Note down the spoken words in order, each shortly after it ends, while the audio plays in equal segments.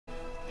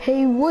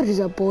Hey, what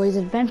is up, boys?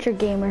 Adventure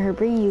Gamer here,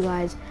 bringing you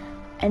guys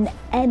an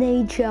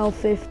NHL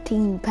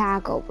 15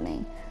 pack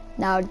opening.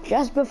 Now,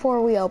 just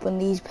before we open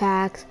these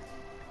packs,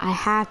 I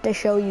have to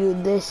show you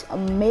this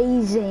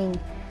amazing,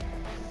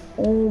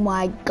 oh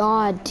my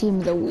god, Team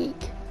of the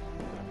Week.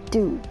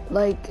 Dude,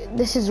 like,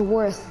 this is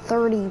worth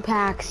 30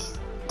 packs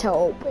to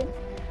open.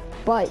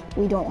 But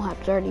we don't have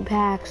 30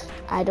 packs.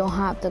 I don't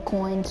have the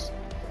coins.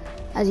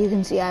 As you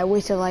can see, I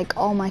wasted like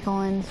all my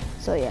coins.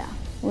 So yeah,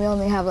 we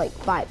only have like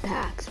 5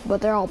 packs, but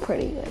they're all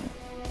pretty good.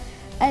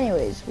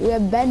 Anyways, we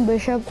have Ben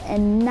Bishop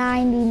and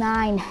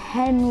 99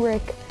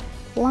 Henrik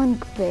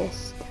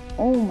Lundqvist.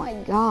 Oh my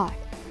god.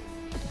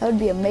 That would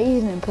be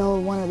amazing to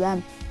pull one of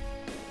them.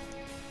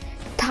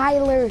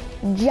 Tyler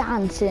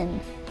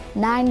Johnson,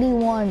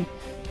 91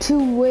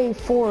 two-way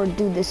forward.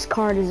 Dude, this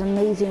card is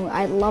amazing.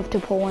 I'd love to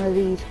pull one of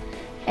these.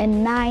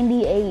 And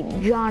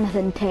 98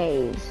 Jonathan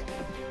Taves.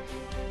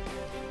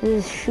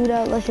 This is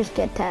shootout. Let's just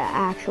get to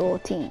actual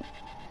team.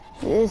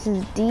 This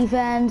is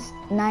defense.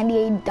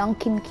 98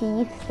 Duncan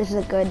Keith. This is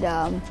a good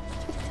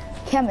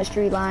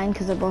chemistry line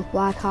because they're both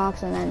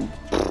Blackhawks. And then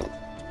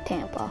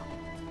Tampa.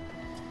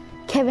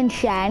 Kevin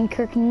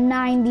Shattenkirk,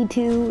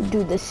 92.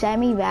 Dude, the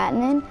Semi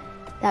Vatanen.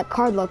 That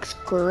card looks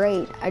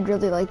great. I'd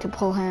really like to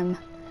pull him.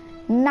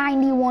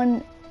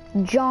 91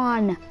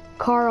 John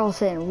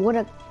Carlson. What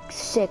a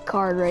sick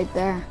card right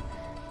there.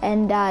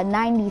 And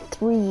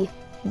 93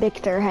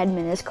 Victor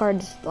Hedman. This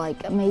card's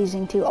like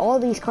amazing too. All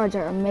these cards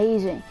are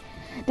amazing.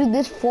 Dude,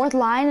 this fourth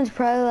line is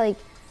probably like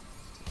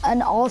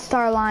an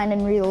all-star line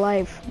in real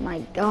life. My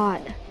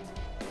god.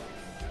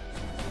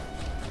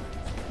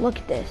 Look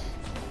at this.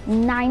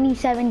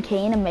 97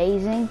 Kane,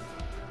 amazing.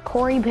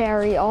 Corey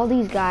Perry, all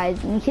these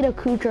guys. Nikita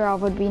Kucherov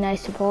would be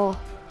nice to pull,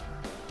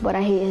 but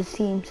I hate his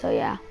team, so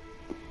yeah.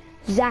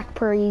 Zach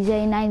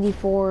Parise,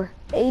 94.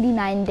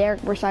 89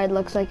 Derek Brassard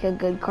looks like a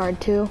good card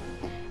too.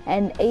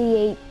 And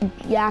 88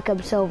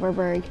 Jakob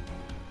Silverberg.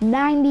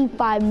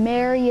 95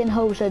 Marian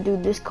Hossa.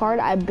 Dude, this card,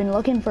 I've been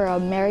looking for a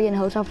Marian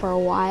Hossa for a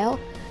while,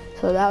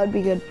 so that would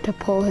be good to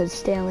pull his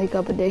Stanley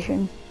Cup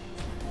edition.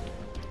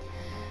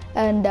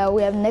 And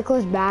we have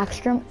Nicholas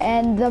Backstrom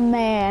and the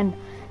man,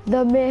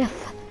 the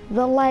myth,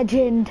 the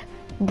legend,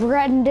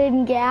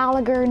 Brendan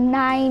Gallagher,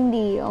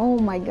 90. Oh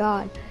my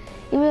god.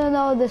 Even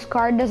though this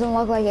card doesn't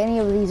look like any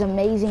of these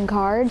amazing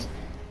cards,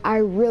 I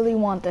really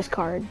want this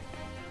card.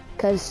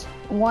 Because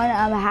one,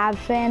 I'm a Habs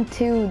fan,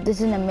 two, this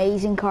is an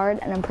amazing card,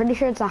 and I'm pretty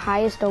sure it's the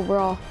highest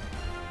overall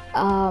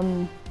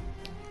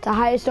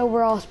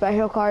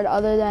special card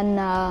other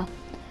than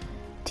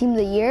Team of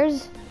the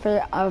Years for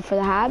the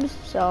Habs.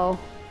 So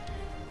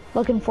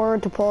looking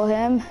forward to pull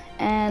him,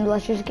 and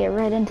let's just get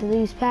right into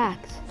these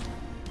packs.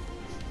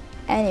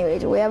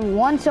 Anyways, we have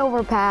one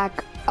silver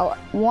pack,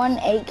 one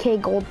 8K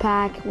gold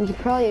pack. We could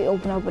probably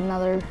open up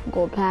another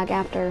gold pack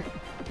after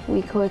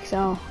we quick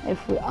sell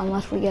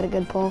unless we get a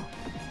good pull.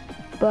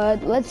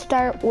 But let's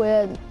start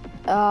with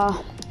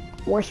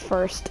worst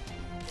first.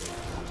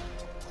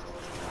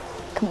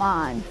 Come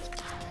on.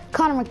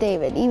 Connor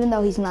McDavid, even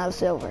though he's not a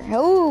silver.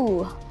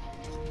 Ooh!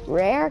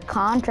 Rare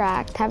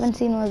contract. Haven't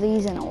seen one of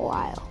these in a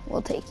while.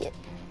 We'll take it.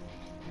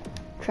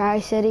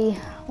 Tri-City,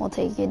 we'll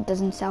take it.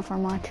 Doesn't sell for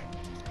much.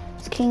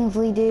 It's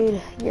Kingsley, dude.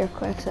 You're a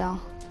quick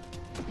sell.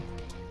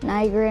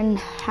 Nygren,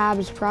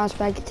 Habs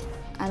prospect.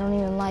 I don't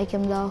even like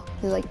him though.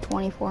 He's like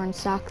 24 and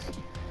sucks.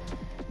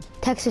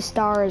 Texas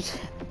Stars.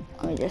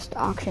 Let me just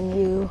auction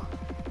you.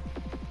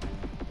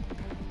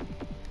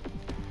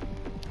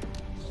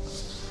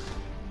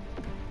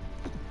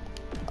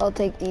 I'll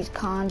take these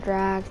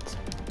contracts.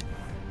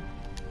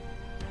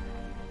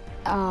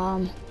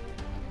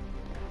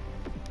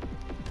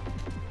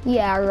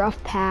 Yeah,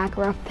 rough pack.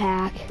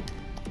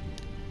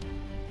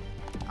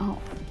 Oh.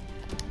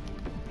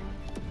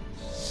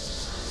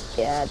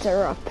 Yeah, it's a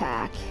rough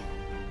pack.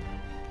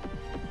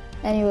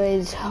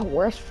 Anyways,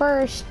 worst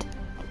first.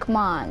 Come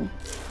on.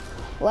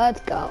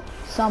 Let's go.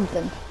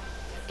 Something.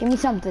 Give me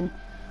something.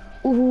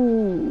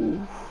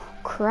 Ooh.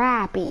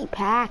 Crappy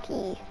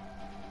packy.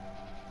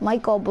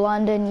 Michael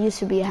Blunden used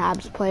to be a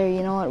Habs player.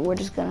 You know what? We're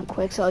just gonna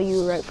quick sell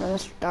you right from the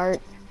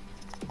start.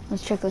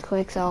 Let's check the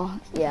quick sell.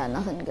 Yeah,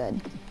 nothing good.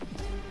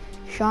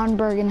 Sean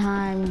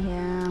Bergenheim,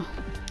 yeah.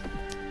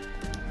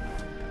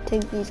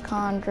 Take these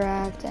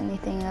contracts,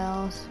 anything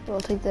else.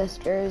 We'll take this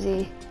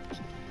jersey.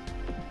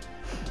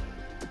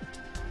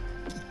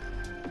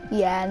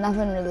 Yeah,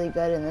 nothing really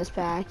good in this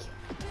pack.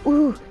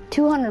 Ooh,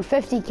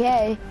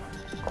 250K.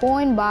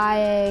 Coin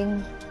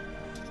buying.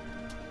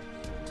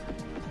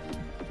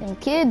 And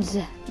kids,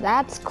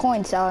 that's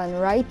coin selling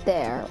right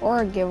there,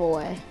 or a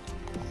giveaway.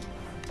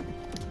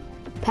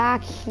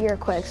 Pack here,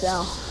 quick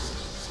sell.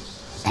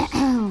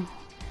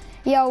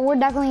 Yeah, we're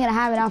definitely gonna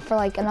have enough for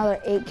like another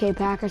 8K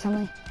pack or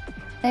something.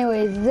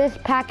 Anyways, this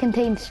pack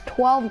contains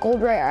 12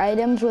 gold rare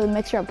items with a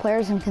mixture of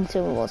players and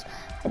consumables.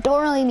 I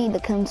don't really need the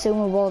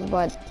consumables,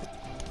 but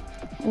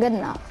good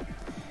enough.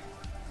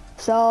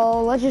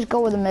 So let's just go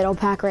with the middle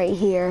pack right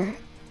here.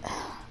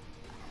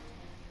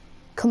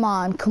 Come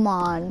on,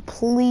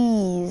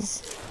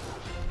 please.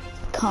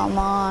 Come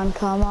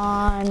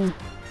on.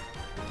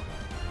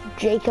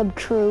 Jacob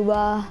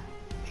Trouba.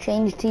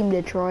 Change team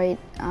Detroit.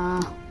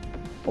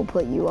 We'll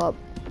put you up.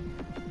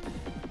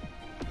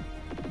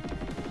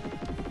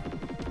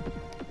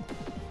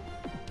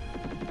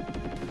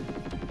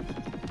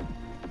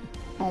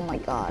 Oh my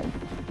god.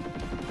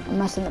 I'm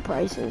messing the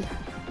prices.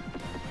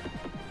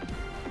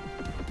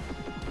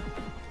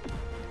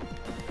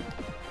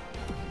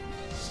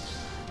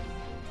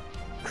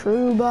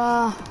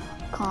 Trouba,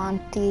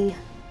 Conti.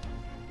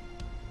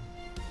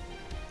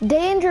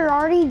 Dan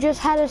Girardi just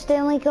had a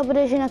Stanley Cup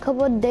edition a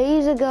couple of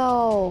days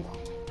ago.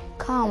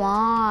 Come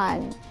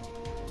on.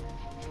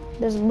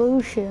 This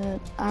bullshit.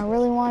 I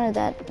really wanted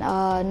that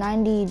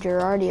 90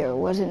 Girardi, or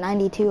was it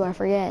 92? I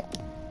forget.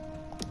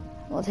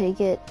 We'll take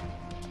it.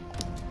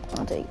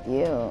 I'll take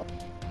you.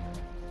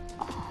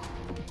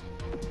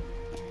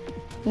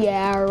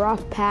 Yeah,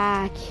 rough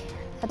pack.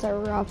 That's a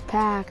rough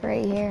pack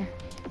right here.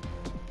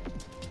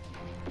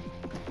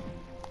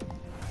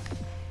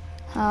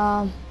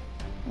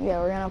 Yeah,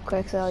 we're gonna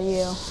quick sell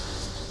you.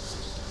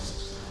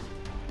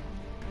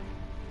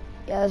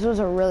 Yeah, this was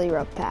a really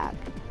rough pack.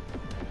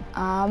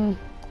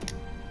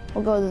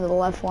 We'll go to the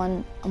left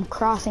one. I'm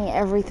crossing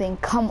everything.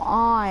 Come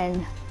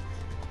on.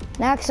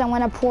 Next, I'm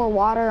gonna pour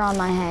water on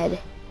my head.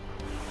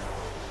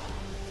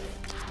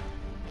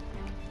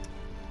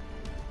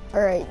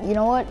 All right, you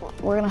know what?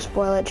 We're gonna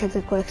spoil it. Check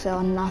the quick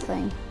sell.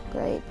 Nothing.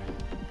 Great.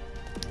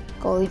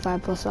 Goalie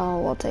 5+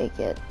 all. We'll take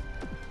it.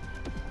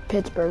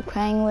 Pittsburgh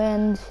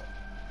Penguins.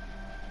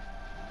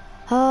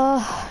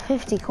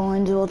 50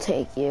 coins. We'll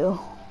take you.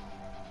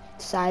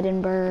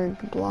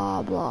 Seidenberg.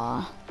 Blah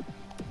blah.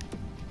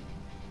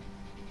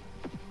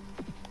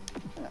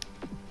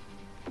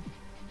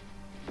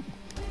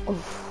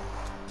 Oof.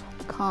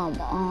 Come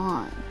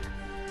on.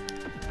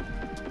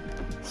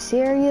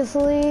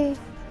 Seriously?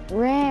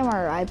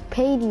 Rammer, I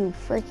paid you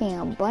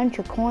freaking a bunch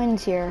of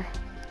coins here.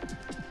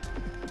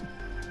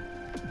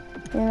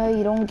 You know,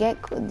 you don't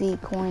get the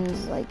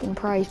coins like in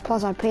price.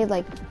 Plus, I paid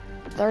like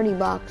 30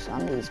 bucks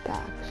on these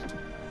packs.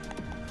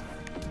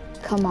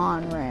 Come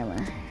on,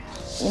 Rammer.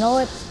 You know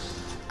what?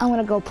 I'm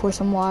gonna go pour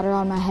some water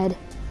on my head.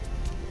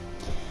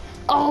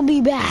 I'll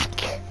be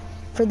back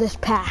for this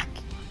pack.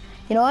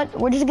 You know what?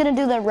 We're just gonna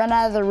do the run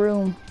out of the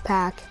room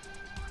pack.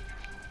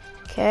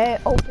 Okay,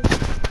 open.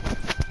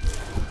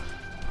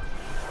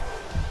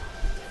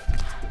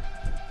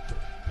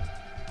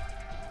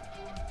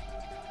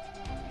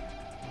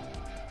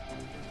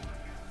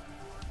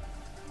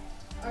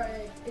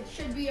 Alright, it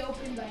should be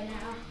open by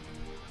now.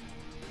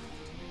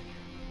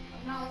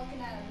 I'm not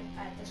looking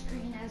at the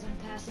screen as I'm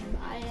passing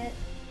by it.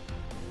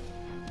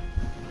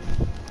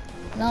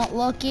 Not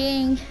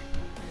looking.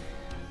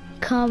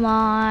 Come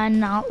on,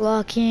 not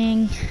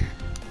looking.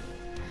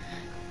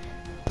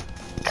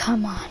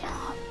 Come on.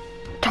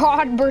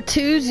 Todd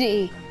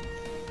Bertuzzi.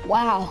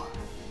 Wow.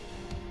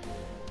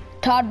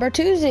 Todd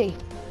Bertuzzi.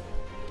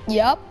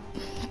 Yep.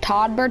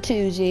 Todd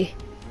Bertuzzi.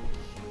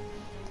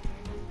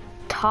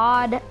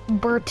 Todd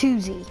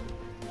Bertuzzi.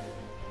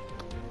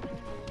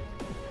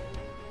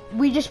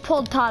 We just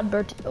pulled Todd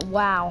Bertuzzi.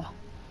 Wow.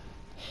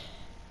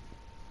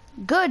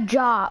 Good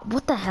job.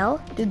 What the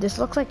hell? Dude, this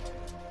looks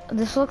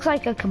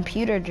like a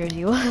computer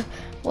jersey.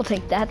 We'll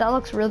take that. That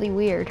looks really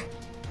weird.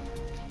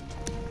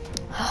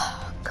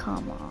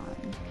 Come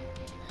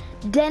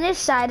on.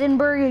 Dennis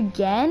Seidenberg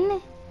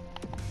again?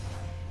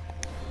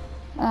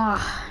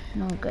 Ah,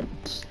 no good.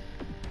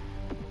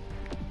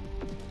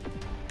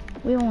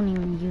 We won't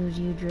even use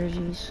you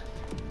jerseys.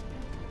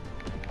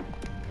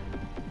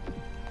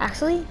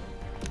 Actually,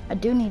 I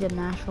do need a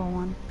Nashville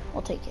one.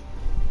 I'll take it.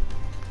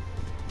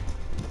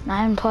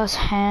 9+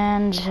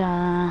 hands.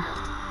 Come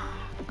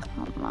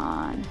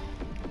on.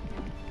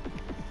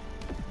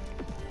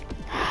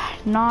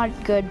 Not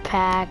good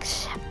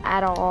packs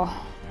at all.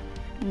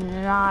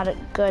 Not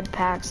good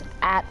packs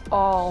at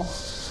all.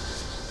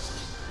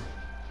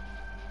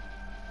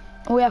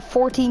 We have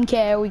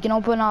 14K. We can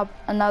open up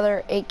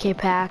another 8K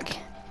pack.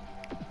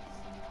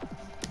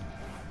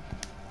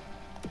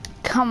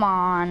 Come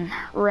on,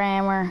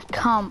 Rammer.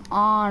 Come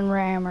on,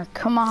 Rammer.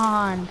 Come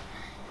on.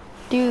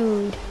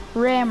 Dude,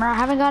 Rammer, I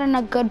haven't gotten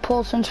a good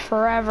pull since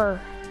forever.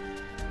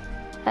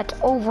 That's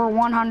over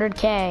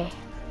 100K.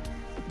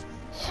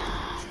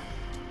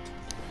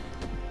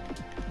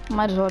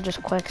 Might as well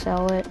just quick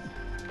sell it.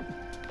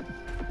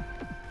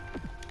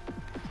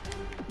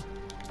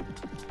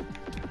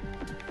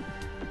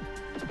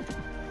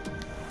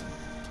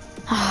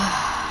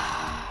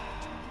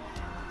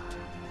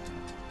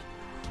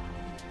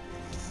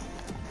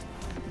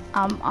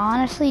 I'm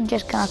honestly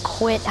just gonna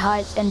quit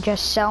HUT and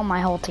just sell my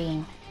whole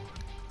team.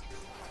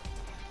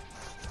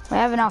 We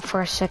have enough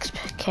for a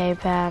 6K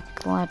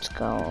pack. Let's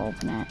go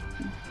open it.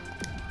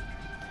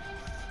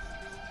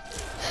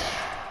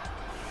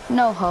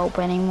 No hope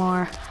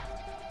anymore.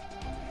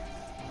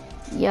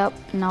 Yep,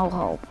 no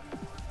hope.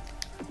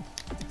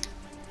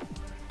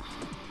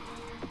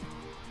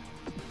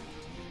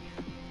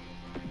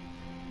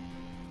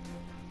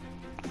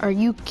 Are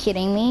you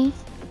kidding me?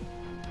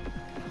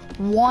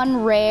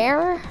 One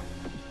rare?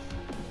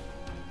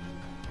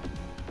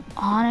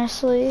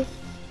 Honestly?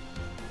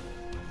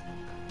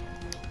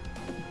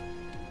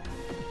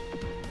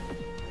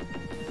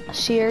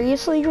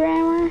 Seriously,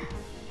 Rammer?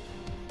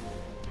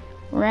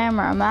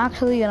 Rammer, I'm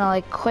actually gonna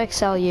like quick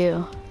sell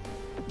you.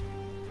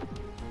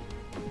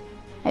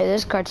 Hey,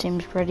 this card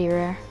seems pretty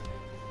rare.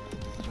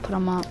 Let's put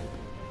them up.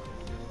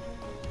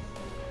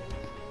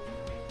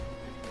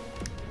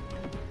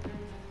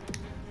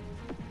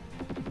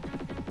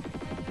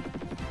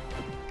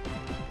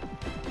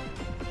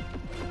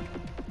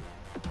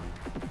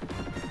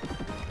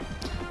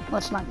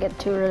 Let's not get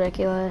too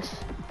ridiculous.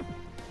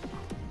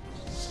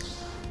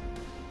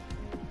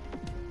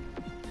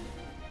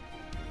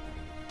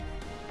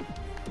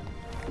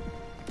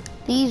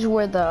 These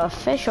were the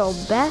official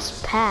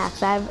best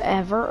packs I've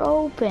ever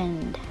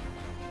opened.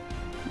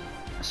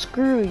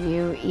 Screw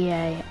you,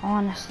 EA,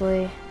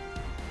 honestly.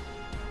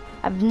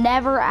 I've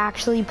never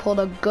actually pulled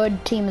a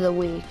good team of the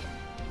week.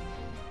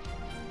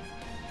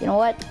 You know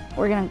what?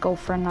 We're gonna go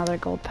for another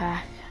gold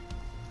pack.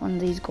 One of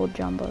these gold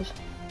jumbos.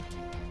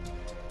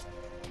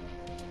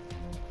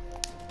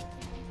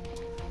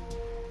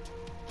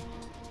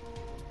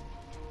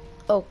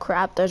 Oh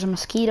crap, there's a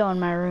mosquito in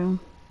my room.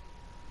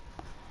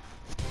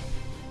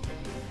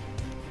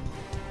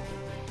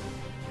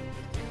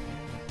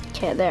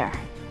 Okay, there.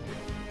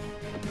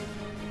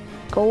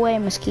 Go away,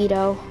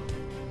 mosquito.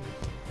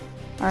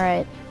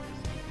 Alright.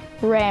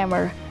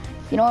 Rammer.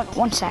 You know what?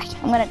 One sec.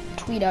 I'm gonna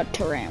tweet out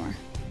to Rammer.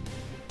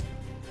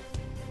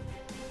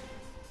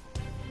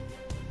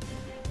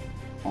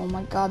 Oh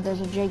my god,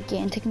 there's a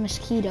gigantic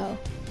mosquito.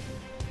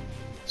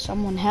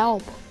 Someone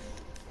help.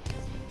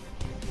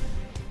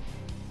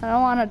 I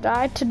don't want to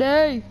die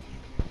today.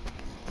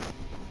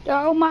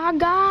 Oh my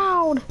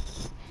god.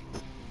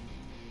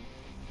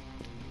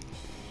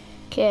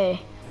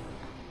 Okay.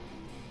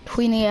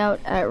 Tweeting out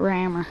at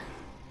Rammer.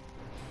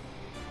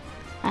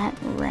 At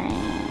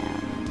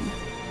Ram.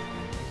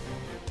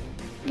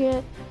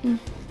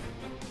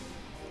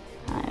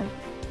 I've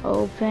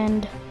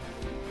opened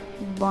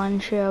a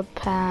bunch of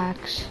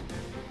packs.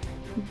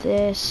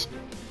 This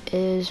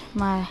is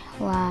my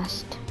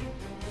last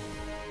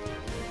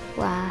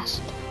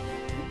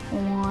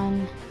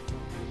one.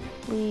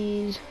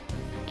 Please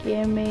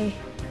give me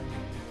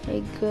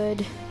a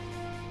good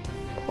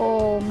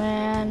pull,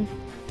 man.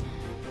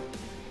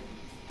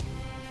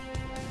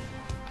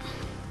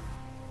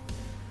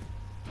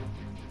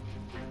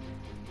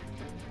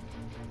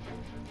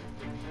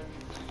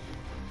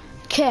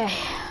 Okay,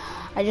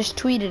 I just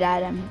tweeted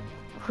at him.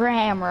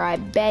 Rammer, I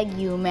beg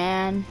you,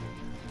 man.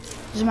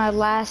 This is my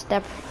last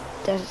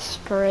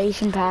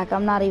desperation pack.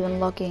 I'm not even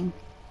looking.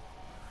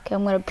 Okay,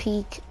 I'm gonna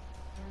peek.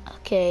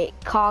 Okay,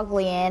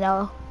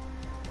 Cogliano.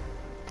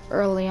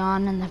 Early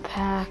on in the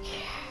pack.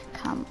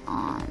 Come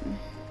on,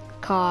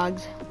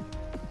 Cogs.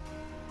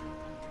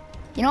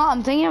 You know what?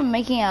 I'm thinking of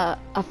making a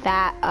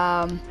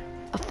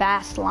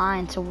fast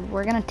line, so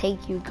we're gonna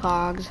take you,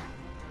 Cogs.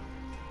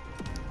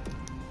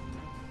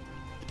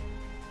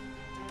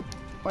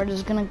 We're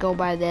just gonna go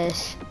by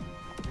this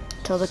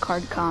till the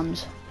card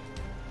comes.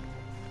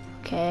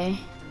 Okay.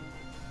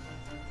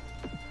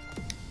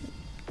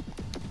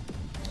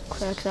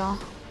 Quick sell.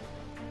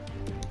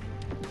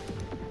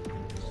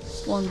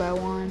 One by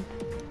one.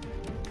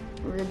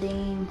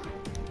 Redeem.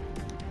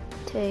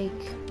 Take.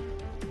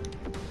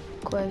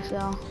 Quick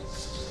sell.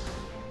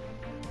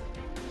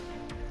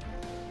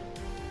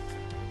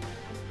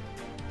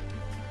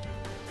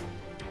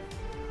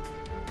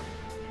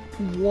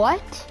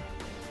 What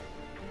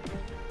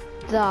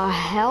the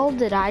hell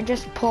did I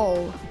just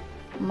pull?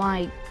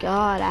 My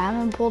god, I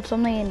haven't pulled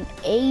something in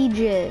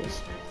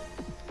ages.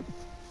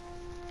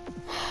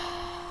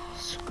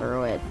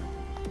 Screw it.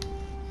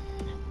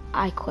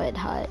 I quit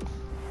Hut.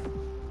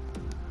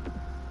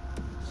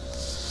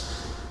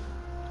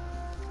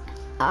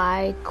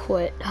 I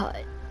quit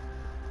Hut.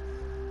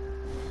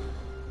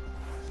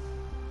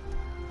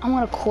 I'm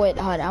gonna quit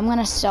Hut. I'm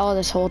gonna sell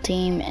this whole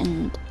team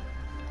and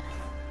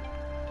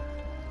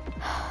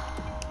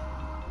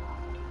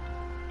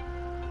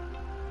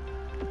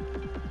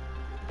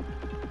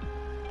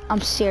I'm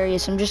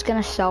serious, I'm just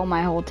gonna sell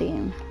my whole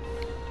team.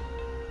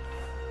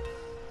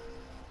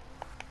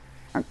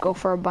 Or go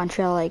for a bunch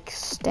of like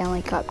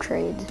Stanley Cup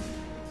trades.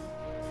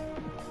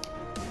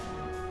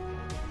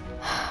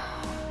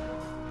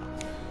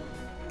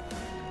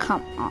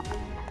 Come on.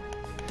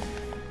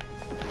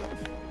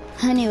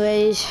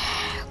 Anyways,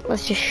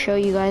 let's just show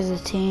you guys the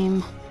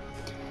team.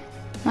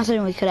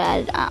 Nothing we could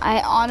add.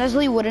 I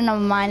honestly wouldn't have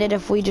minded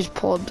if we just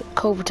pulled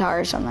Kopitar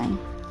or something.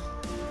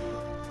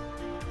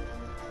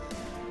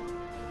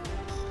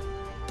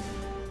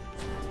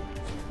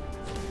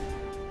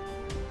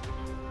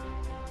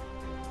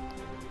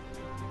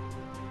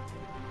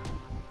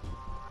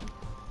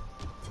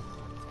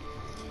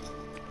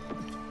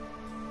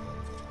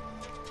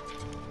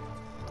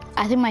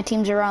 I think my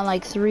team's around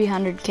like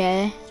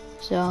 300k,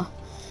 so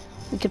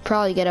we could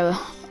probably get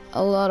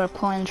a lot of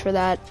coins for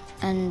that,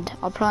 and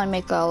I'll probably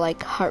make a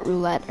like heart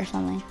roulette or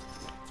something.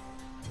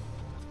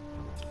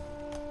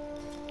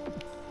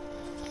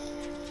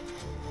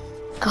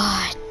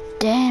 God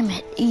damn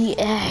it,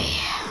 EA.